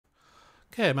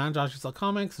Okay, man, Josh, you sell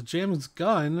comics. James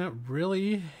Gunn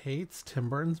really hates Tim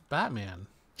Burton's Batman.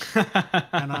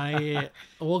 And I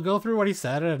will go through what he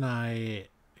said, and I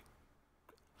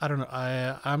don't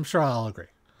know. I'm sure I'll agree.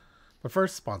 But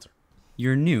first, sponsor.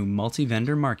 Your new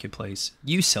multi-vendor marketplace,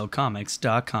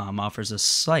 YouSellComics.com, offers a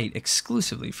site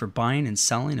exclusively for buying and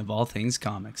selling of all things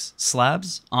comics.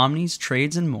 Slabs, omnis,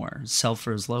 trades, and more. Sell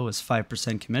for as low as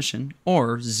 5% commission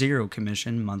or 0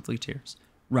 commission monthly tiers.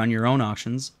 Run your own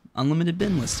auctions, unlimited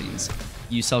bin listings.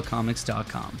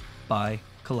 YouSellComics.com. Buy,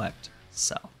 collect,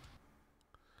 sell.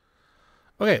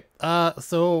 Okay,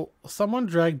 so someone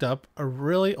dragged up a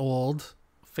really old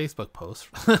Facebook post.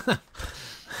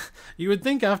 You would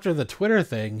think after the Twitter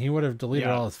thing, he would have deleted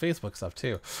all his Facebook stuff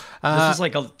too. This was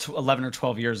like 11 or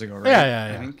 12 years ago, right?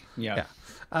 Yeah. I think.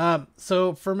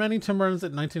 So for many Tim Burton's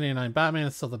 1989 Batman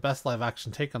is still the best live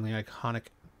action take on the iconic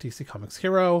DC Comics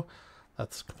hero.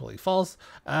 That's completely false.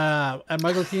 And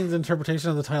Michael Keaton's interpretation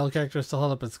of the title character still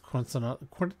held up as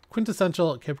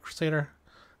quintessential Cape Crusader.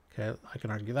 Okay, I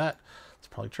can argue that. It's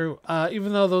probably true.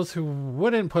 Even though those who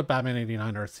wouldn't put Batman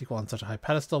 89 or a sequel on such a high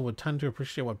pedestal would tend to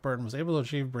appreciate what Burton was able to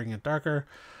achieve, bringing a darker,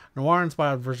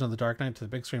 noir-inspired version of the Dark Knight to the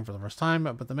big screen for the first time.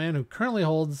 But the man who currently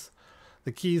holds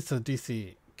the keys to the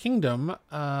DC kingdom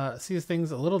sees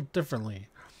things a little differently.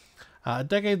 A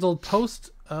decades-old post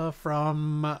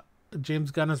from James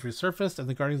Gunn has resurfaced, and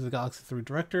the Guardians of the Galaxy 3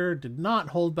 director did not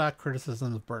hold back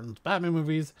criticism of Burton's Batman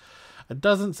movies. It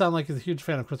doesn't sound like he's a huge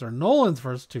fan of Christopher Nolan's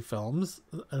first two films.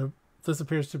 This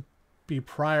appears to be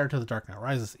prior to The Dark Knight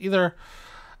Rises either.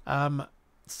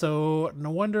 So no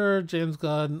wonder James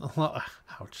Gunn...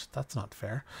 ouch, that's not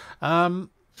fair. So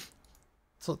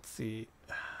let's see.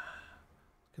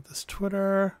 Get this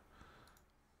Twitter.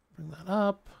 Bring that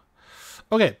up.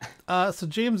 Okay, so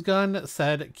James Gunn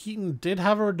said Keaton did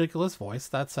have a ridiculous voice.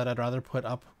 That said, I'd rather put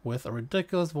up with a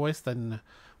ridiculous voice than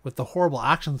with the horrible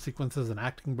action sequences and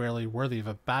acting barely worthy of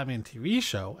a Batman TV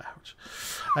show. Ouch.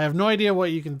 I have no idea what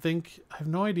you can think. I have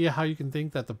no idea how you can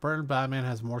think that the Burton Batman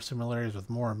has more similarities with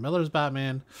Moore and Miller's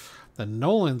Batman than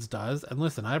Nolan's does. And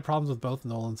listen, I have problems with both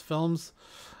Nolan's films.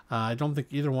 I don't think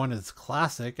either one is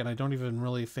classic, and I don't even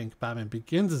really think Batman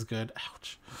Begins is good.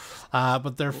 Ouch.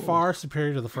 But they're far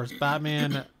superior to the first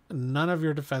Batman. None of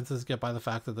your defenses get by the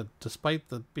fact that despite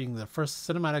being the first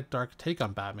cinematic dark take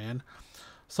on Batman,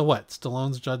 so what?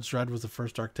 Stallone's Judge Dredd was the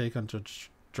first dark take on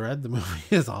Judge Dredd. The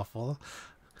movie is awful.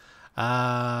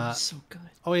 So good.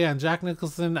 Oh yeah, and Jack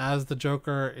Nicholson as the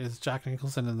Joker is Jack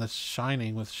Nicholson in The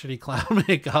Shining with shitty clown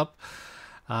makeup.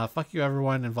 Fuck you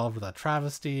everyone involved with that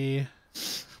travesty.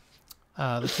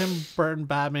 The Tim Burton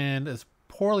Batman is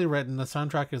poorly written. The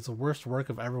soundtrack is the worst work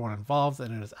of everyone involved,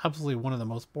 and it is absolutely one of the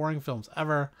most boring films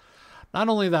ever. Not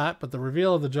only that, but the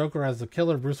reveal of the Joker as the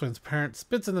killer Bruce Wayne's parent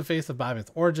spits in the face of Batman's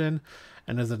origin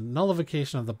and is a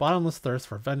nullification of the bottomless thirst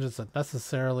for vengeance that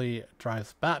necessarily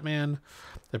drives Batman.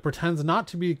 It pretends not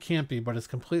to be campy, but is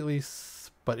completely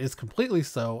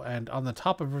so, and on the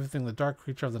top of everything, the dark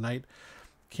creature of the night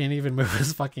can't even move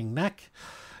his fucking neck.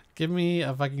 Give me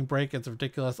a fucking break. It's a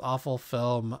ridiculous, awful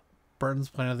film. Burton's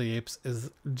Planet of the Apes is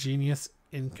genius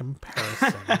in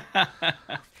comparison.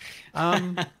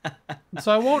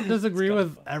 So I won't disagree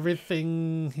with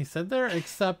everything he said there,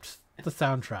 except the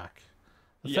soundtrack.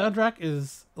 The soundtrack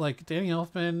is like Danny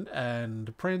Elfman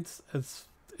and Prince is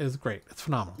great. It's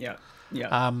phenomenal. Yeah.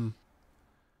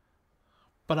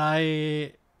 But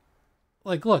I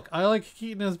like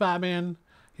Keaton as Batman.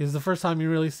 He's the first time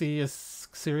you really see a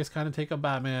serious kind of take on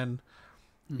Batman.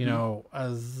 You know,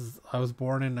 as I was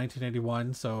born in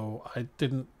 1981, so I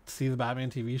didn't see the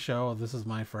Batman TV show. This is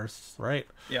my first, right?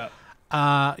 Yeah.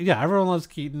 Everyone loves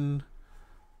Keaton,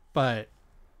 but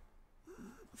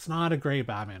it's not a great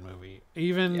Batman movie.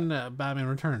 Even Batman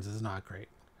Returns is not great.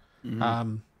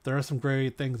 There are some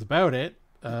great things about it.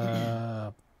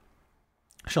 Michelle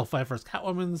Pfeiffer's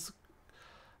Catwoman's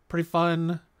pretty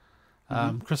fun.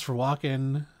 Christopher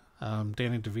Walken,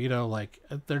 Danny DeVito, like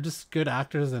they're just good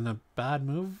actors in a bad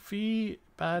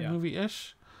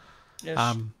movie-ish.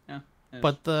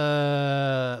 But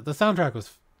the soundtrack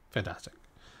was fantastic.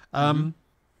 I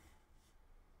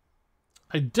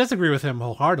disagree with him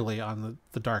wholeheartedly on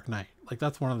the Dark Knight. Like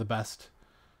that's one of the best.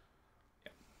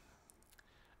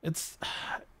 It's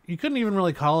you couldn't even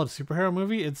really call it a superhero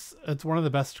movie. It's one of the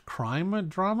best crime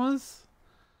dramas.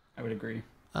 I would agree.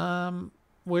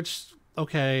 Which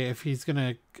okay, if he's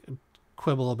gonna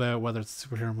quibble about whether it's a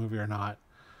superhero movie or not,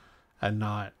 and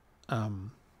not a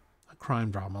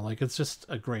crime drama, like it's just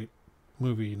a great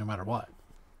movie no matter what.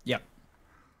 Yep.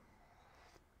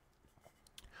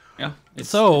 Yeah.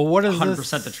 So what is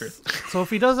 100% the truth. So if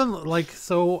he doesn't like,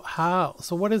 so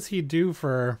what does he do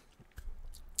for?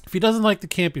 If he doesn't like the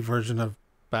campy version of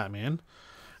Batman.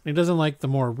 And he doesn't like the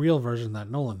more real version that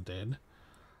Nolan did.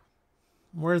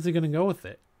 Where is he going to go with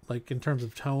it? Like, in terms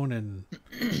of tone and...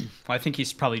 Well, I think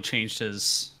he's probably changed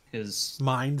his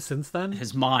mind since then?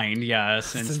 His mind, yeah,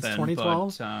 since then.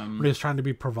 2012? But, when he was trying to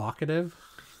be provocative?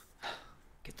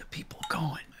 Get the people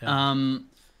going. Yeah.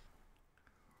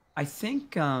 I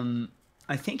think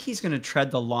he's going to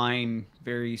tread the line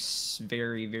very,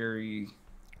 very, very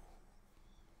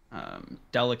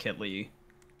delicately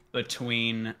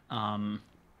between...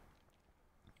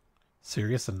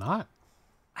 serious and not?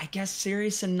 I guess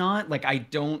serious and not. Like, I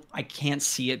can't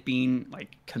see it being,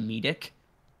 like, comedic.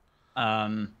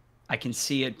 I can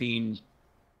see it being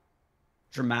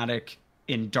dramatic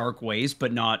in dark ways,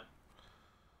 but not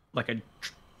like a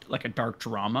dark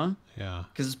drama. Yeah.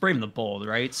 Because it's Brave and the Bold,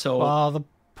 right? So, well, the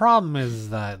problem is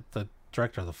that the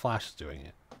director of The Flash is doing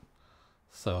it.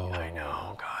 So I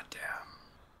know. God damn.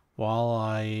 While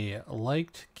I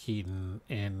liked Keaton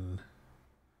in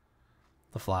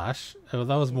The Flash, that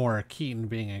was more Keaton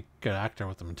being a good actor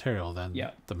with the material than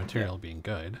the material being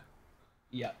good.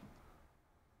 Yeah.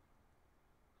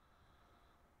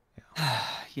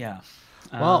 Yeah.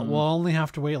 Well, we'll only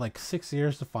have to wait like 6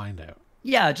 years to find out.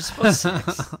 Yeah, just about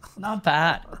 6. Not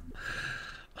bad.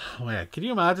 Oh yeah, can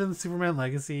you imagine Superman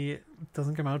Legacy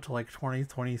doesn't come out till like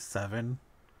 2027?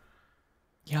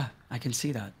 Yeah, I can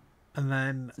see that. And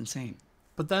then it's insane.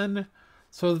 But then,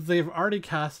 so they've already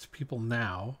cast people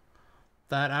now.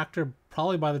 That actor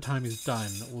probably by the time he's done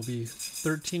will be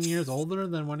 13 years older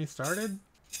than when he started.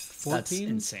 14. That's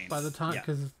insane. By the time,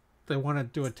 because they want to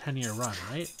do a 10-year run,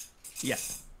 right? Yeah.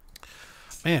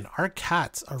 Man, our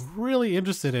cats are really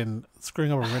interested in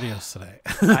screwing over videos today.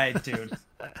 Dude,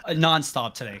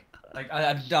 nonstop today. Like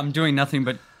I'm doing nothing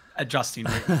but adjusting.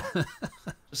 Right now.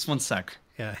 Just one sec.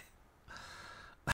 Yeah.